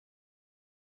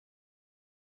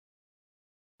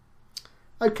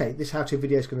Okay, this how-to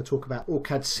video is going to talk about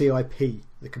OrCAD CIP,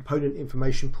 the Component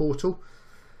Information Portal,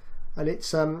 and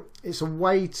it's a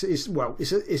way to it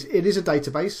is a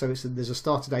database. So there's a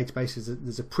starter database.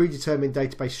 There's a predetermined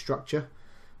database structure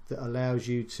that allows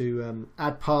you to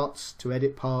add parts, to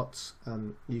edit parts.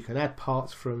 You can add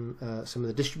parts from some of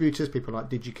the distributors, people like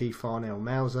DigiKey, Farnell,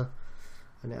 Mauser,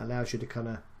 and it allows you to kind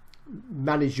of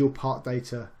manage your part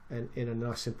data in a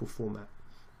nice simple format.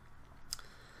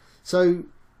 So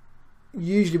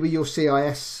usually with your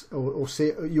CIS or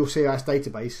your CIS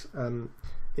database,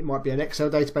 it might be an Excel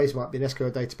database, it might be an SQL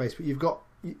database, but you've got,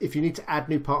 if you need to add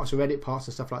new parts or edit parts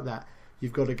and stuff like that,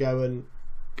 you've got to go and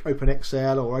open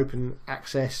Excel or open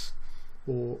Access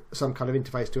or some kind of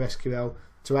interface to SQL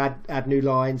to add new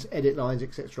lines, edit lines,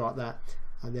 etc. like that,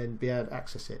 and then be able to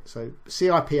access it. So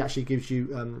CIP actually gives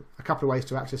you a couple of ways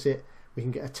to access it. We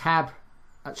can get a tab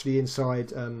actually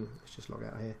inside, let's just log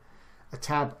out here, a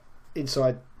tab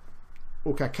inside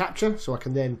OrCAD Capture, so I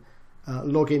can then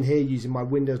log in here using my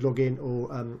Windows login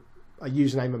or a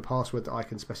username and password that I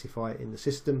can specify in the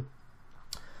system.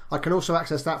 I can also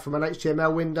access that from an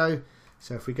HTML window.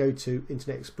 So if we go to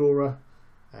Internet Explorer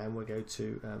and we go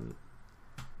to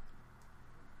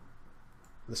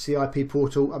the CIP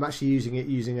portal, I'm actually using it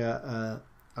using a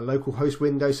local host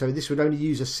window. So this would only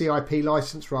use a CIP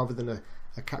license rather than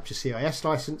a Capture CIS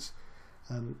license.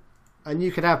 And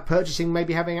you could have purchasing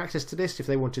maybe having access to this if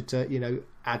they wanted to, you know,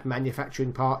 add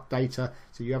manufacturing part data.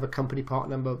 So you have a company part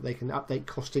number, they can update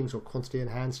costings or quantity in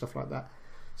hand, stuff like that.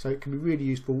 So it can be really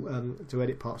useful to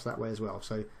edit parts that way as well.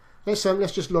 So let's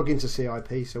just log into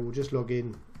CIP. So we'll just log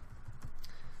in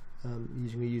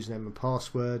using a username and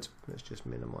password. Let's just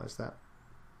minimize that.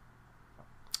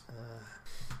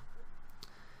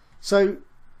 So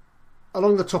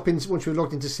along the top, once we've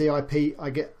logged into CIP, I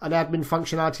get an admin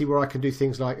functionality where I can do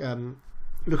things like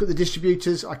look at the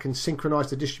distributors. I can synchronize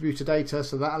the distributor data,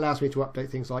 so that allows me to update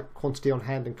things like quantity on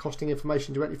hand and costing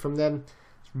information directly from them.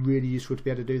 It's really useful to be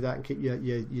able to do that and keep your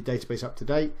database up to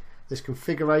date. There's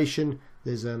configuration,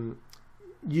 there's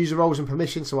user roles and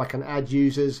permissions, so I can add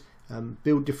users,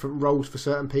 build different roles for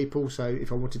certain people. So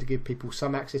if I wanted to give people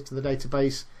some access to the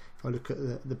database, if I look at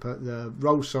the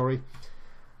roles, sorry,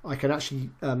 I can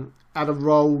actually add a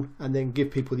role and then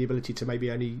give people the ability to maybe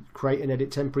only create and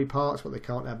edit temporary parts, but they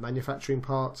can't add manufacturing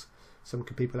parts. Some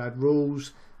people add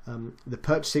rules. The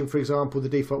purchasing, for example, the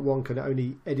default one can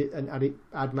only edit and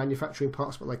add manufacturing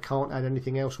parts, but they can't add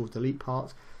anything else or delete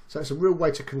parts. So it's a real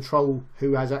way to control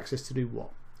who has access to do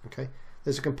what. Okay.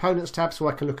 There's a components tab, so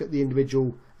I can look at the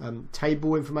individual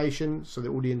table information, so that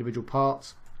all the individual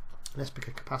parts. Let's pick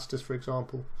a capacitors, for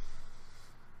example.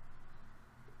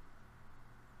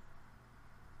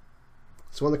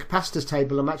 So on the capacitors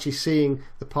table, I'm actually seeing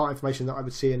the part information that I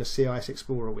would see in a CIS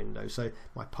Explorer window. So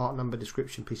my part number,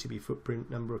 description, PCB footprint,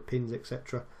 number of pins,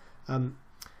 etc.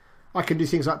 I can do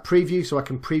things like preview, so I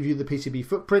can preview the PCB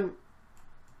footprint.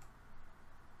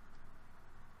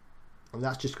 And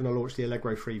that's just going to launch the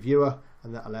Allegro free viewer,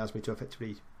 and that allows me to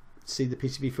effectively see the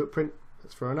PCB footprint.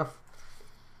 That's fair enough.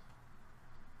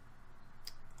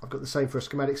 I've got the same for a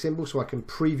schematic symbol, so I can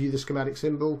preview the schematic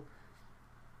symbol.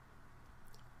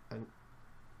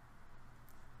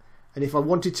 And if I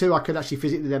wanted to, I could actually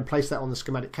physically then place that on the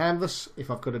schematic canvas if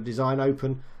I've got a design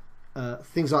open.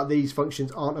 Things like these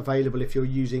functions aren't available if you're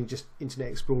using just Internet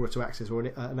Explorer to access, or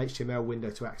an HTML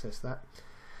window to access that.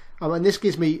 And this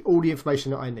gives me all the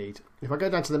information that I need. If I go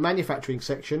down to the manufacturing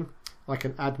section, I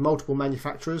can add multiple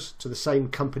manufacturers to the same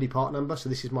company part number. So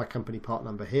this is my company part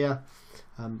number here,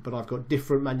 but I've got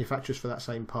different manufacturers for that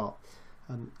same part,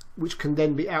 which can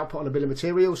then be output on a bill of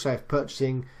materials. So if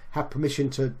purchasing have permission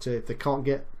to if they can't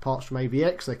get parts from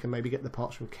AVX, they can maybe get the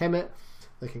parts from Chemet.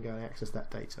 They can go and access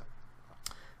that data.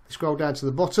 If we scroll down to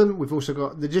the bottom, we've also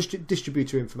got the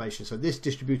distributor information. So this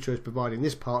distributor is providing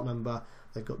this part number,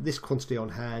 they've got this quantity on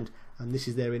hand, and this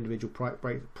is their individual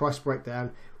price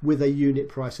breakdown with a unit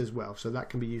price as well. So that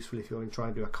can be useful if you're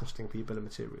trying to do a costing for your bill of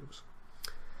materials.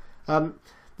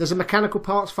 There's a mechanical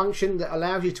parts function that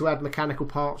allows you to add mechanical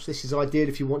parts. This is ideal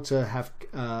if you want to have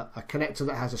a connector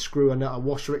that has a screw, a nut, a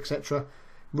washer, etc.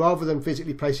 Rather than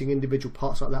physically placing individual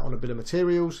parts like that on a bill of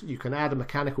materials, you can add a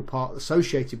mechanical part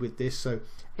associated with this. So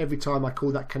every time I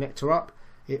call that connector up,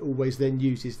 it always then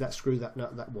uses that screw, that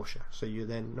nut, that washer. So you're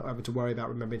then not having to worry about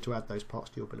remembering to add those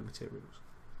parts to your bill of materials.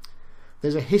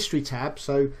 There's a history tab,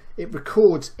 so it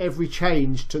records every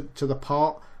change to the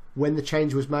part, when the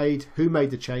change was made, who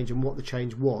made the change, and what the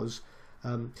change was.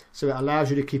 So it allows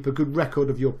you to keep a good record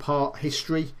of your part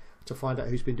history to find out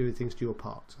who's been doing things to your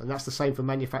part. And that's the same for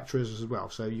manufacturers as well.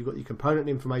 So you've got your component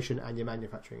information and your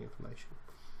manufacturing information.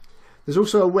 There's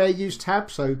also a where used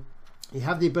tab. So You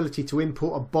have the ability to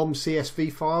import a BOM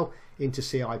CSV file into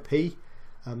CIP.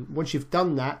 Once you've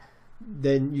done that,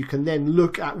 then you can then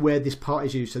look at where this part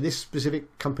is used. So this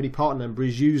specific company part number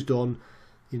is used on,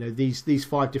 you know, these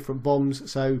 5 different BOMs.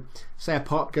 So say a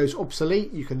part goes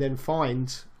obsolete, you can then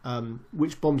find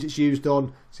which BOMs it's used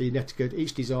on. So you have to go to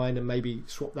each design and maybe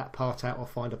swap that part out or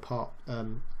find a part,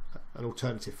 an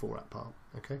alternative for that part.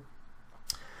 Okay.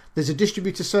 There's a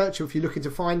distributor search if you're looking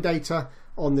to find data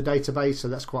on the database, so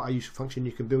that's quite a useful function.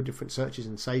 You can build different searches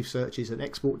and save searches and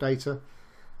export data.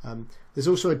 There's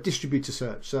also a distributor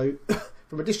search. So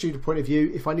from a distributor point of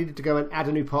view, if I needed to go and add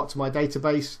a new part to my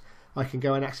database, I can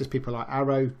go and access people like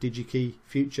Arrow, DigiKey,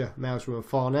 Future, Mauser and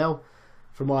Farnell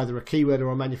from either a keyword or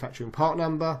a manufacturing part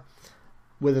number,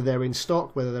 whether they're in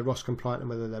stock, whether they're ROS compliant and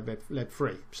whether they're lead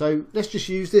free. So let's just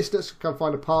use this. Let's go and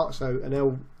find a part. So an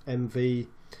LMV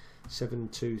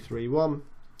 7231,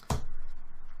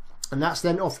 and that's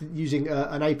then off using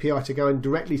an API to go and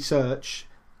directly search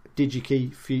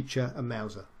DigiKey, Future and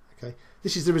Mauser. Okay,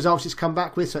 this is the results it's come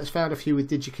back with. So it's found a few with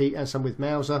DigiKey and some with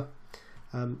Mauser,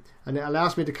 and it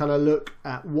allows me to kind of look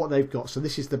at what they've got. So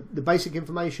this is the basic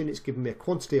information. It's given me a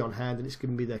quantity on hand and it's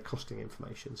given me their costing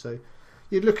information. So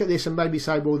you'd look at this and maybe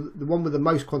say, well, the one with the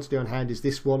most quantity on hand is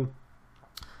this one.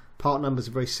 Part numbers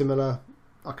are very similar.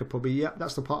 I could probably, yeah,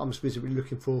 that's the part I'm specifically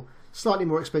looking for. Slightly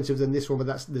more expensive than this one,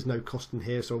 but there's no cost in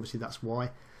here, so obviously that's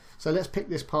why. So let's pick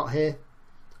this part here.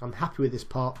 I'm happy with this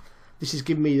part. This is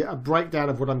giving me a breakdown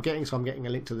of what I'm getting, so I'm getting a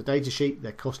link to the data sheet,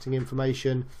 their costing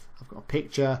information, I've got a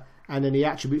picture, and then the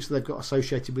attributes that they've got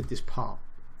associated with this part.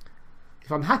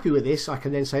 If I'm happy with this, I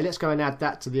can then say, let's go and add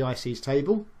that to the ICs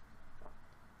table.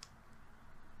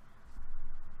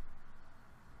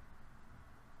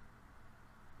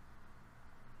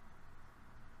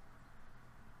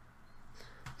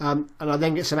 And I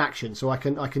then get some action, so I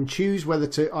can choose whether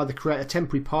to either create a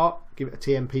temporary part, give it a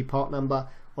TMP part number,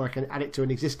 or I can add it to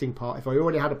an existing part. If I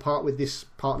already had a part with this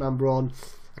part number on,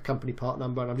 a company part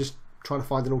number, and I'm just trying to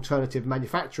find an alternative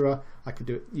manufacturer, I can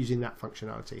do it using that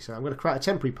functionality. So I'm going to create a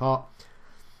temporary part.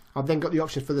 I've then got the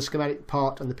options for the schematic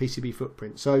part and the PCB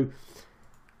footprint. So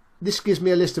this gives me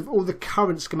a list of all the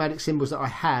current schematic symbols that I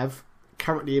have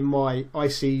currently in my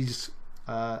ICs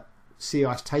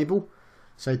CIs table.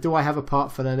 So do I have a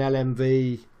part for an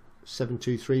LMV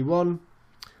 7231?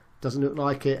 Doesn't look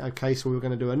like it. Okay, so we're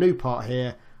going to do a new part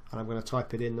here, and I'm going to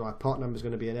type it in. My part number is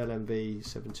going to be an LMV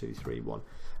 7231.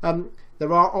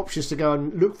 There are options to go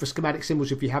and look for schematic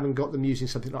symbols if you haven't got them using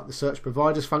something like the search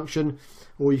providers function,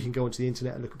 or you can go onto the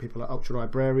internet and look at people like Ultra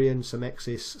Librarian,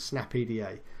 Somexis,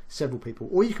 SnapEDA, several people,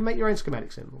 or you can make your own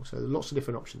schematic symbol. So lots of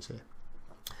different options here.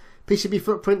 PCB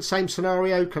footprint, same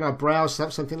scenario. Can I browse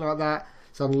something like that?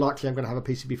 It's unlikely I'm going to have a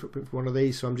PCB footprint for one of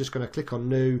these, so I'm just going to click on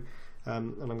new,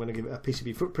 and I'm going to give it a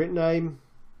PCB footprint name.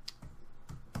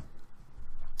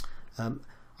 I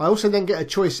also then get a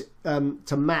choice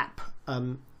to map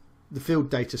the field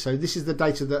data. So this is the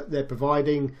data that they're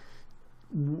providing.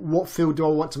 What field do I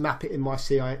want to map it in my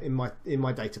CI in my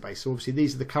database? So obviously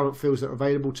these are the current fields that are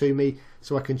available to me,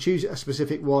 so I can choose a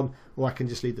specific one, or I can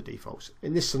just leave the defaults.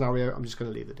 In this scenario, I'm just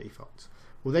going to leave the defaults.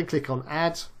 We'll then click on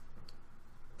add.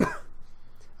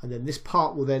 And then this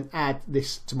part will then add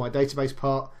this to my database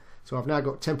part. So I've now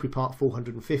got temporary part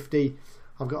 450.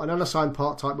 I've got an unassigned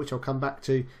part type, which I'll come back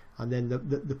to, and then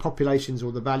the populations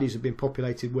or the values have been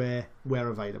populated where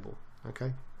available.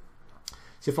 Okay.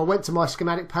 So if I went to my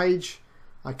schematic page,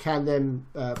 I can then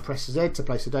press Z to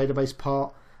place a database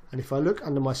part. And if I look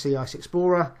under my CIS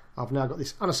Explorer, I've now got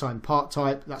this unassigned part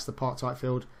type. That's the part type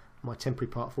field, my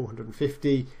temporary part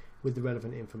 450 with the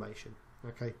relevant information.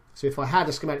 Okay, so if I had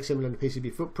a schematic symbol and a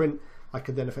PCB footprint, I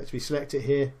could then effectively select it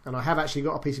here, and I have actually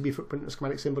got a PCB footprint and a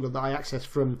schematic symbol that I access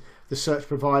from the search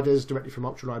providers directly from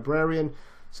Ultra Librarian,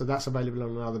 so that's available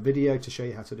on another video to show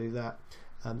you how to do that.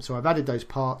 So I've added those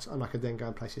parts, and I could then go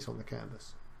and place this on the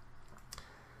canvas.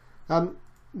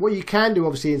 What you can do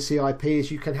obviously in CIP is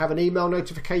you can have an email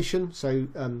notification. So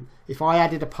if I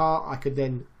added a part, I could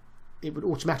then,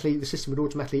 the system would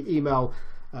automatically email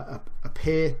a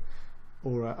peer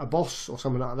or a boss or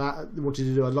someone like that wanted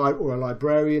to do a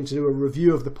librarian to do a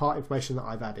review of the part information that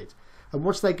I've added. And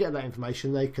once they get that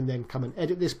information, they can then come and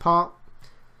edit this part.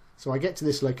 So I get to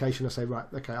this location, I say, right,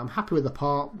 okay, I'm happy with the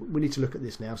part, we need to look at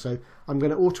this now. So I'm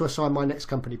going to auto assign my next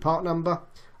company part number,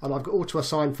 and I've got auto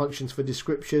assign functions for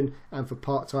description and for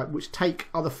part type, which take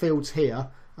other fields here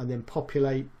and then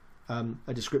populate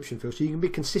a description field, so you can be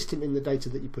consistent in the data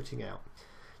that you're putting out.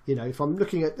 You know, if I'm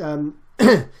looking at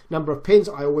number of pins,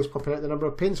 I always populate the number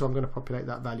of pins, so I'm going to populate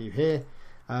that value here.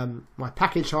 My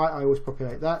package height, I always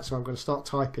populate that, so I'm going to start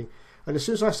typing. and as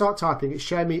soon as I start typing, it's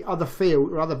showing me other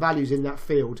field or other values in that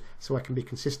field, so I can be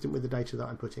consistent with the data that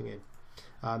I'm putting in.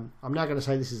 I'm now going to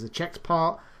say this is the checked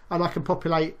part, and I can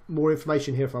populate more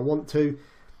information here if I want to.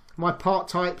 My part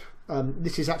type,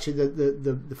 this is actually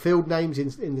the field names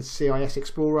in the CIS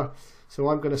Explorer, so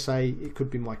I'm going to say it could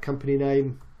be my company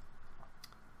name.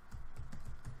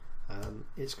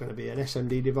 It's going to be an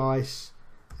SMD device,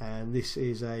 and this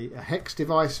is a hex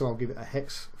device, so I'll give it a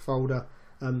hex folder.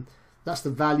 That's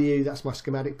the value, that's my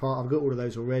schematic part. I've got all of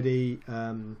those already.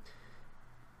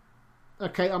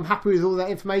 Okay, I'm happy with all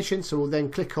that information, so we'll then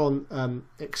click on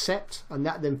accept, and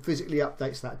that then physically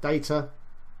updates that data.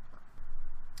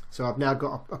 So I've now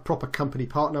got a proper company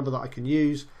part number that I can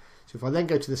use. So if I then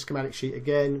go to the schematic sheet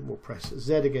again, we'll press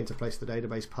Z again to place the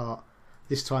database part.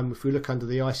 This time, if we look under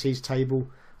the ICs table,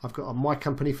 I've got a My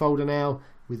Company folder now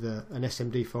with an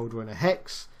SMD folder and a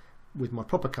hex with my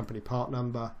proper company part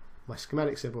number, my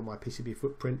schematic symbol, my PCB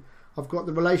footprint. I've got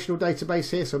the relational database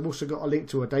here, so I've also got a link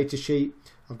to a data sheet.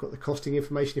 I've got the costing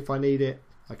information if I need it.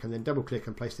 I can then double click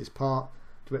and place this part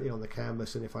directly on the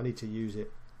canvas, and if I need to use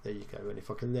it, there you go. And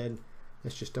if I can then,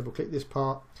 let's just double click this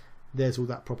part, there's all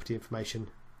that property information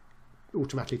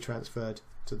automatically transferred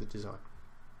to the design.